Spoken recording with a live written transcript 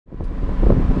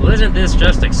Isn't this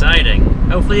just exciting?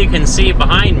 Hopefully you can see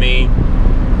behind me.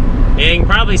 You can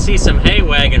probably see some hay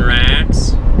wagon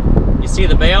racks. You see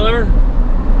the baler?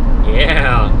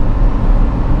 Yeah.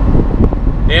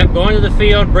 Yep, going to the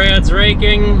field. Brad's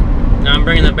raking. Now I'm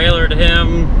bringing the baler to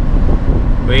him.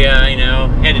 We, you know,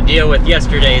 had to deal with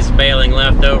yesterday's baling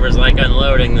leftovers, like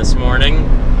unloading this morning.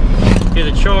 Do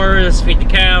the chores, feed the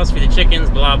cows, feed the chickens,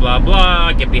 blah, blah,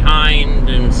 blah. Get behind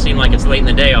and seem like it's late in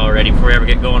the day already before we ever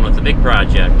get going with the big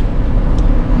project.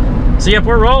 So yep,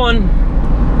 we're rolling.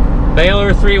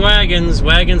 Baler, 3 wagons.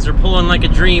 Wagons are pulling like a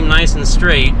dream, nice and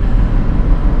straight.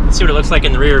 Let's see what it looks like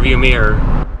in the rear view mirror.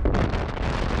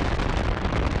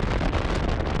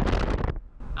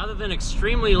 Other than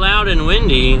extremely loud and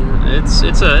windy,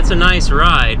 it's a nice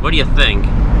ride. What do you think?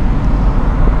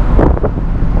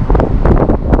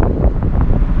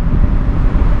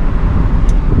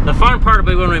 The fun part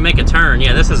will be when we make a turn.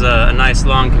 Yeah, this is a nice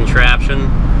long contraption.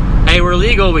 Hey, we're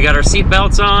legal. We got our seat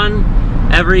belts on.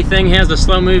 Everything has a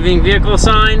slow-moving vehicle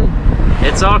sign.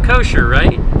 It's all kosher,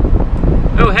 right?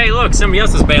 Oh, hey, look, somebody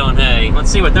else is baling hay. Let's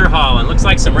see what they're hauling. Looks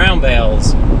like some round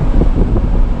bales.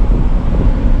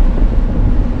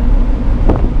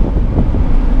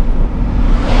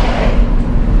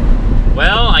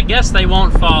 Well, I guess they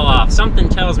won't fall off. Something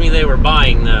tells me they were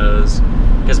buying those,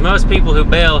 because most people who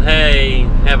bale hay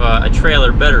have a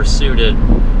trailer better suited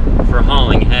for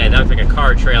hauling hay. That looks like a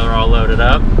car trailer all loaded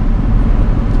up.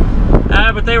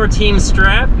 But they were team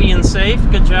strapped, being safe.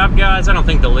 Good job, guys. I don't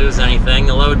think they'll lose anything.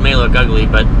 The load may look ugly,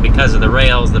 but because of the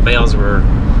rails, the bales were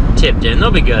tipped in.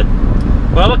 They'll be good.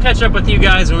 Well, we'll catch up with you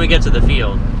guys when we get to the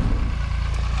field.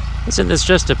 Isn't this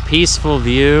just a peaceful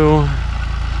view?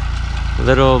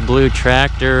 Little blue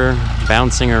tractor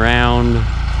bouncing around.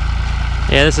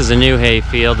 Yeah, this is a new hay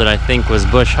field that I think was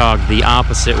bush hogged the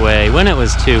opposite way when it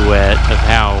was too wet of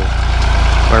how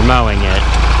we're mowing it.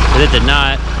 But it did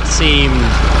not seem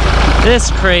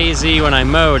this crazy when I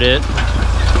mowed it.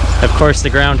 Of course, the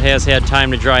ground has had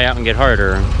time to dry out and get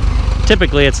harder.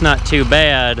 Typically, it's not too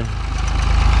bad.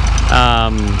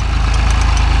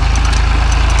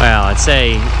 Well, I'd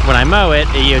say when I mow it,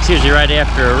 it's usually right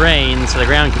after a rain, so the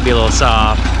ground can be a little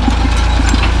soft.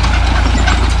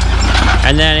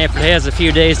 And then after it has a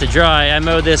few days to dry, I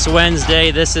mowed this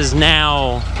Wednesday. This is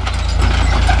now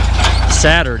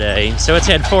Saturday, so it's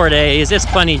had 4 days. It's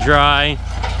plenty dry.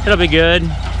 It'll be good.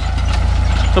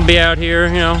 We'll be out here,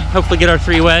 you know, hopefully get our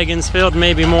 3 wagons filled,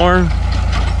 maybe more.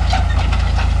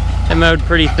 I mowed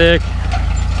pretty thick.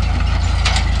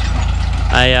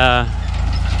 Yeah,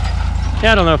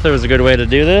 I don't know if there was a good way to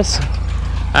do this.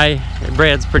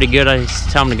 Brad's pretty good. I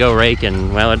tell him to go rake,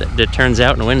 and well, it turns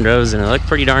out in the windows, and it looked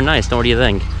pretty darn nice. What do you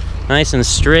think? Nice and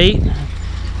straight.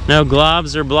 No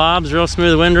globs or blobs. Real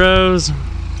smooth windrows.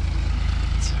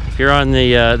 If you're on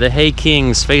the Hay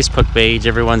Kings Facebook page,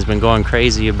 everyone's been going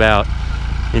crazy about,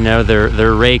 you know,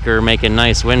 their raker making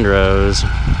nice windrows.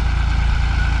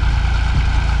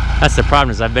 That's the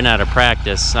problem, is I've been out of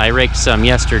practice. I raked some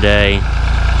yesterday.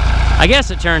 I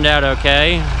guess it turned out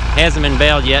okay. Hasn't been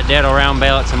baled yet. Dad will round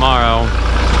bale it tomorrow.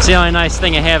 It's the only nice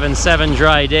thing of having 7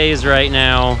 dry days right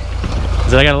now,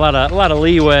 is I got a lot of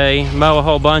leeway. Mow a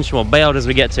whole bunch and we'll bale it as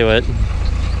we get to it.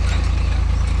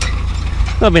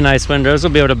 There'll be nice windows.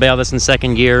 We'll be able to bale this in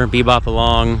 2nd gear, bebop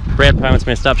along. Brad probably wants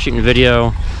me to stop shooting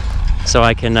video so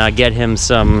I can get him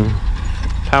some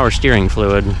power steering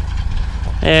fluid.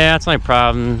 Yeah, that's my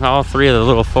problem. All 3 of the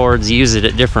little Fords use it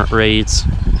at different rates.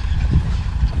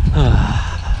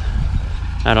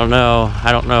 I don't know.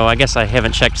 I guess I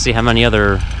haven't checked to see how many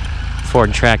other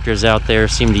Ford tractors out there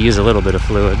seem to use a little bit of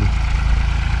fluid.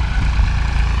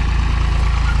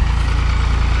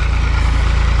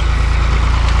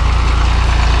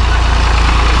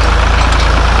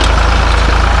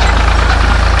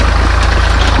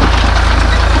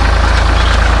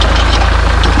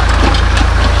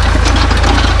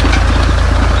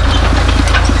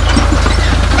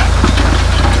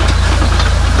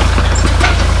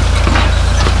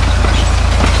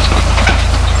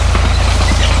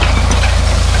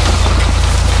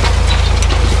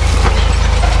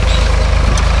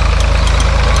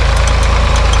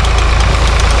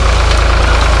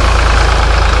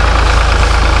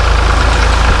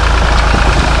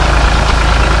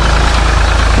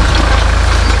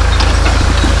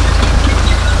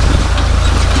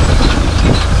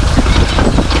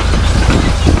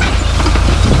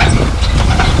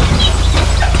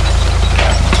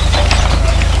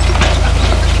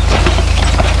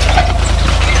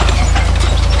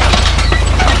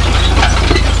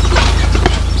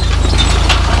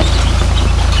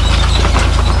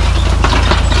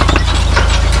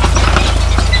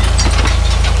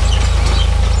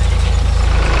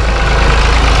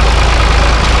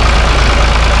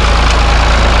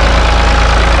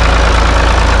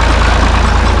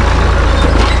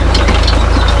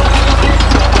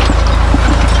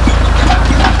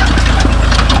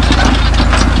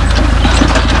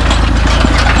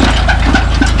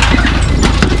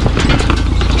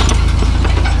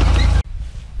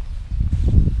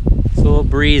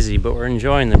 breezy, but we're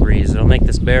enjoying the breeze. It'll make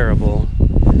this bearable.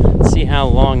 Let's see how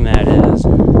long that is.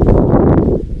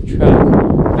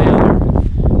 Truck,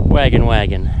 baler,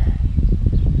 wagon.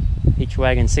 Each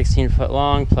wagon 16 foot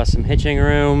long, plus some hitching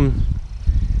room.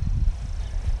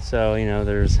 So, you know,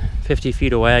 there's 50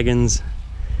 feet of wagons.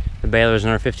 The baler's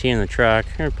another 15 in the truck.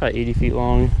 They're probably 80 feet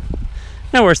long.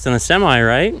 No worse than a semi,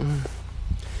 right?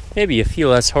 Maybe a few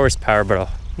less horsepower, but,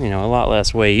 you know, a lot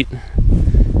less weight.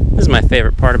 This is my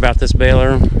favorite part about this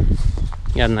baler.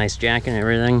 Got a nice jack and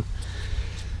everything.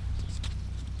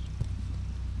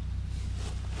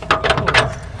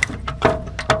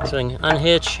 So I can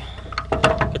unhitch,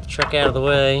 get the truck out of the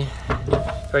way,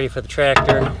 ready for the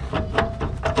tractor,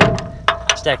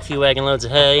 stack a few wagon loads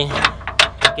of hay,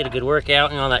 get a good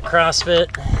workout and all that CrossFit.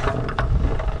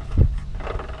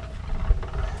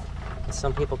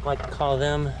 Some people like to call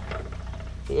them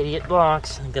the idiot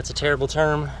blocks. I think that's a terrible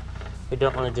term. We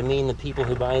don't want to demean the people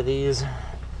who buy these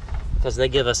because they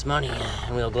give us money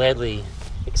and we'll gladly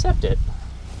accept it.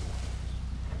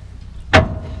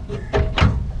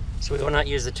 So we will not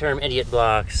use the term idiot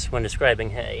blocks when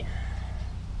describing hay.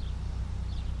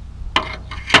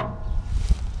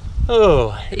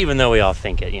 Oh, even though we all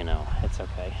think it, you know, it's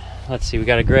okay. Let's see, we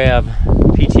got to grab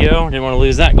PTO. Didn't want to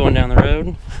lose that going down the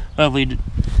road. Lovely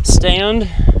stand.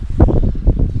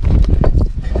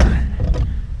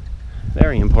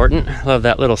 Very important. Love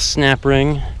that little snap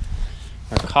ring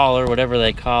or collar, whatever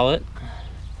they call it.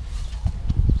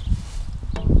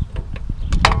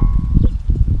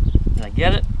 Did I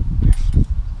get it?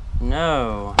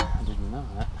 No, I did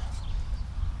not.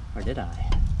 Or did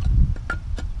I?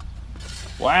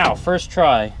 Wow, first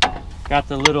try. Got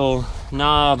the little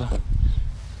knob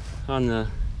on the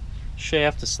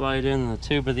shaft to slide in the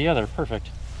tube of the other.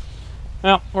 Perfect.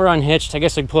 Well, we're unhitched. I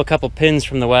guess we can pull a couple pins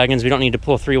from the wagons. We don't need to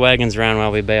pull 3 wagons around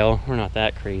while we bale. We're not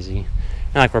that crazy.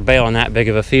 Not like we're baling that big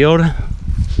of a field.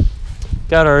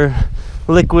 Got our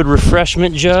liquid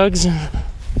refreshment jugs.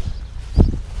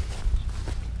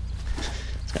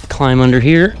 Climb under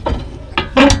here.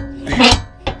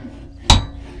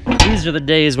 These are the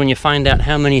days when you find out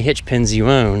how many hitch pins you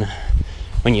own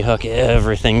when you hook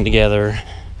everything together.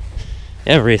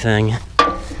 Everything.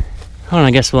 Hold on, I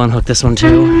guess we'll unhook this one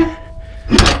too.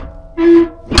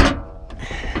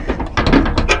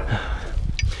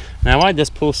 Now, why'd this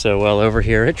pull so well over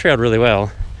here? It trailed really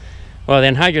well. Well, the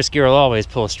anhydrous gear will always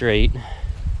pull straight.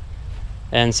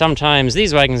 And sometimes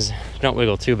these wagons don't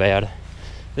wiggle too bad.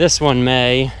 This one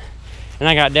may. And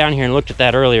I got down here and looked at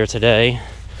that earlier today.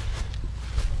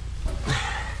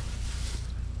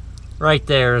 Right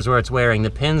there is where it's wearing. The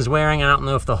pin's wearing. I don't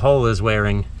know if the hole is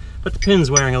wearing, but the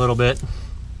pin's wearing a little bit.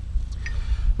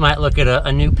 Might look at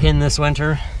a new pin this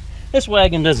winter. This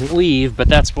wagon doesn't weave, but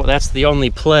that's the only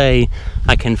play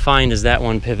I can find is that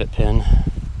one pivot pin.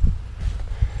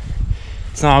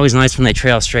 It's not always nice when they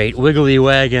trail straight. Wiggly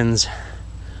wagons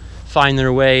find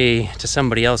their way to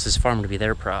somebody else's farm to be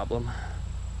their problem.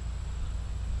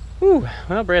 Whew,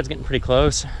 well, Brad's getting pretty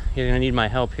close. You're gonna need my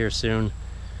help here soon.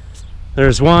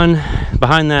 There's one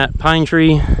behind that pine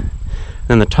tree,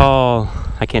 then the tall,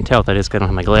 I can't tell what that is because I don't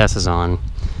have my glasses on,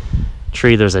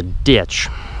 tree. There's a ditch.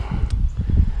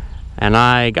 And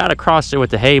I got across it with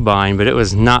the hay bind, but it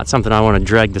was not something I want to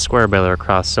drag the square baler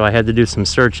across, so I had to do some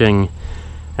searching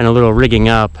and a little rigging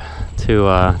up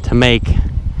to make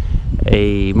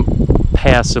a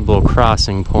passable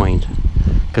crossing point.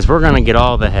 Because we're going to get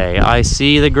all the hay. I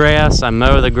see the grass, I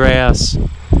mow the grass,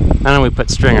 and then we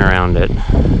put string around it.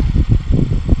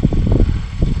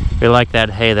 We like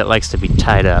that hay that likes to be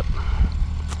tied up.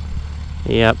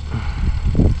 Yep.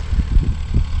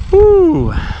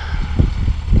 Woo!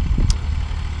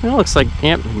 Well, looks like,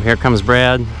 yep, here comes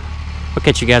Brad. We'll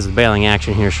catch you guys with baling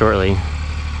action here shortly.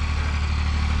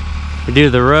 We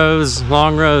do the rows,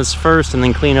 long rows first, and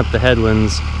then clean up the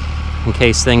headlands in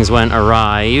case things went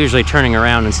awry. Usually turning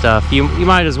around and stuff. You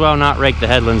might as well not rake the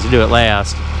headlands, you do it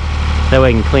last. That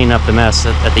way you can clean up the mess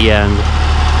at the end.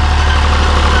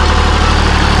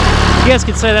 You guys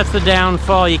could say that's the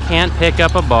downfall. You can't pick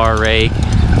up a bar rake.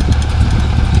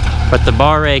 But the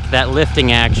bar rake, that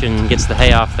lifting action gets the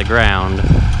hay off the ground.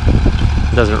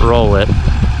 It doesn't roll it.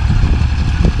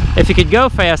 If you could go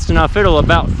fast enough, it'll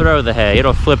about throw the hay.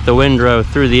 It'll flip the windrow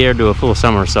through the air to a full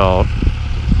somersault.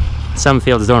 Some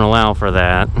fields don't allow for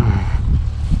that.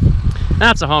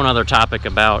 That's a whole other topic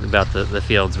about the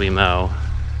fields we mow.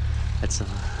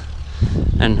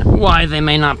 And why they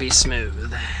may not be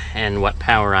smooth, and what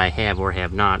power I have or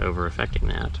have not over affecting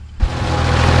that.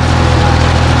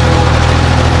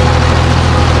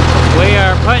 We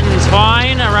are putting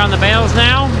twine around the bales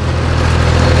now.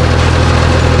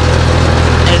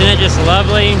 Isn't it just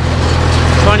lovely?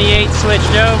 28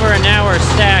 switched over, and now we're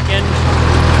stacking.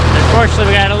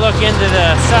 Unfortunately, we got to look into the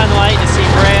sunlight to see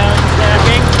Brown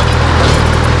stacking.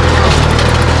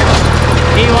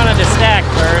 He wanted to stack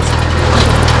first.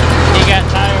 He got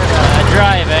tired of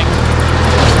driving.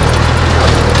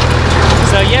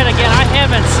 So yet again, I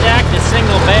haven't stacked a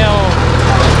single bale.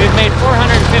 We've made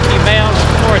 450 bales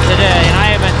before today, and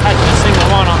I haven't touched a single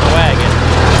one on the wagon.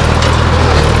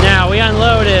 Now, we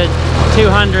unloaded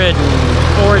 240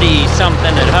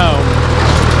 something at home.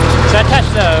 So I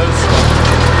touched those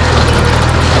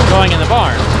going in the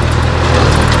barn.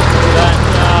 But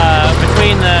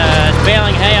between the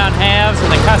baling hay on halves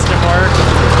and the custom work,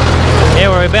 yeah,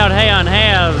 where we baled hay on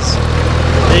halves,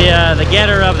 the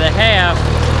getter of the half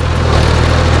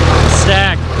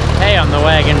stacked hay on the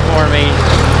wagon for me.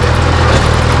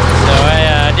 So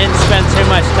I didn't spend too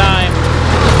much time.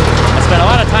 I spent a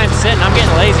lot of time sitting. I'm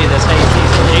getting lazy this hay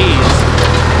season. Jeez.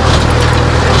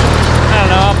 I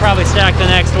don't know. I'll probably stack the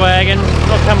next wagon.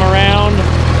 We'll come around.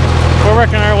 We're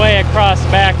working our way across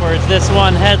backwards. This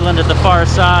one headland at the far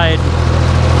side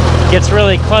gets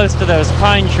really close to those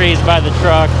pine trees by the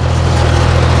truck.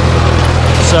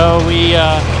 So we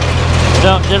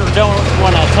don't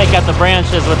want to take out the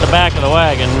branches with the back of the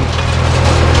wagon.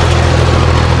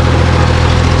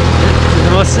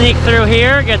 And we'll sneak through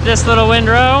here, get this little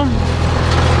windrow.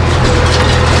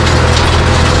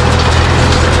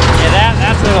 Yeah,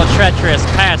 that's a little treacherous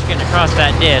patch getting across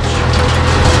that ditch.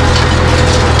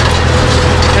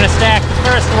 We're gonna stack the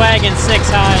first wagon 6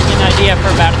 high and get an idea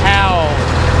for about how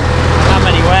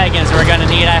many wagons we're gonna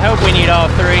need. I hope we need all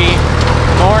 3.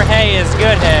 More hay is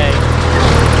good hay.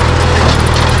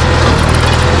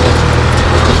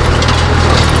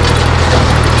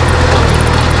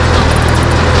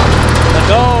 The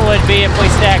goal would be if we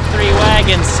stack 3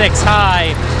 wagons 6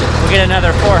 high, we'll get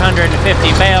another 450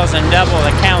 bales and double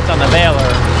the count on the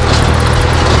baler.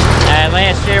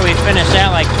 Last year we finished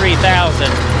out like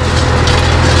 3,000.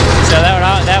 So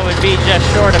that would be just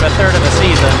short of a third of the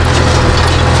season.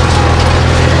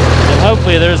 And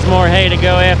hopefully there's more hay to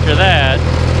go after that.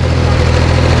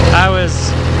 I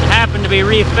happened to be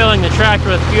refilling the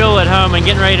tractor with fuel at home and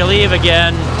getting ready to leave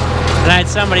again. And I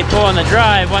had somebody pulling the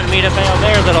drive wanting me to bale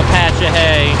their little patch of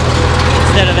hay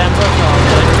instead of them bush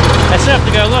hogging it. I still have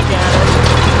to go look at it,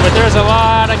 but there's a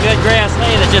lot of good grass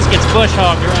hay that just gets bush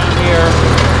hogged around here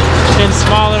in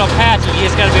small little patches. You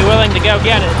just got to be willing to go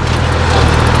get it.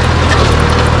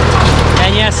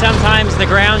 And yes, sometimes the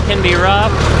ground can be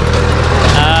rough,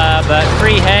 but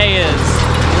free hay is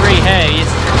free hay. You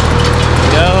just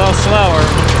go a little slower.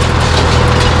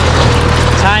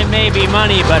 Time may be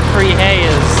money, but free hay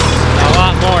is a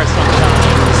lot more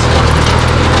sometimes.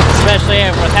 Especially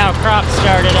with how crops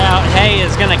started out, hay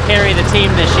is going to carry the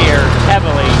team this year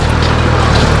heavily.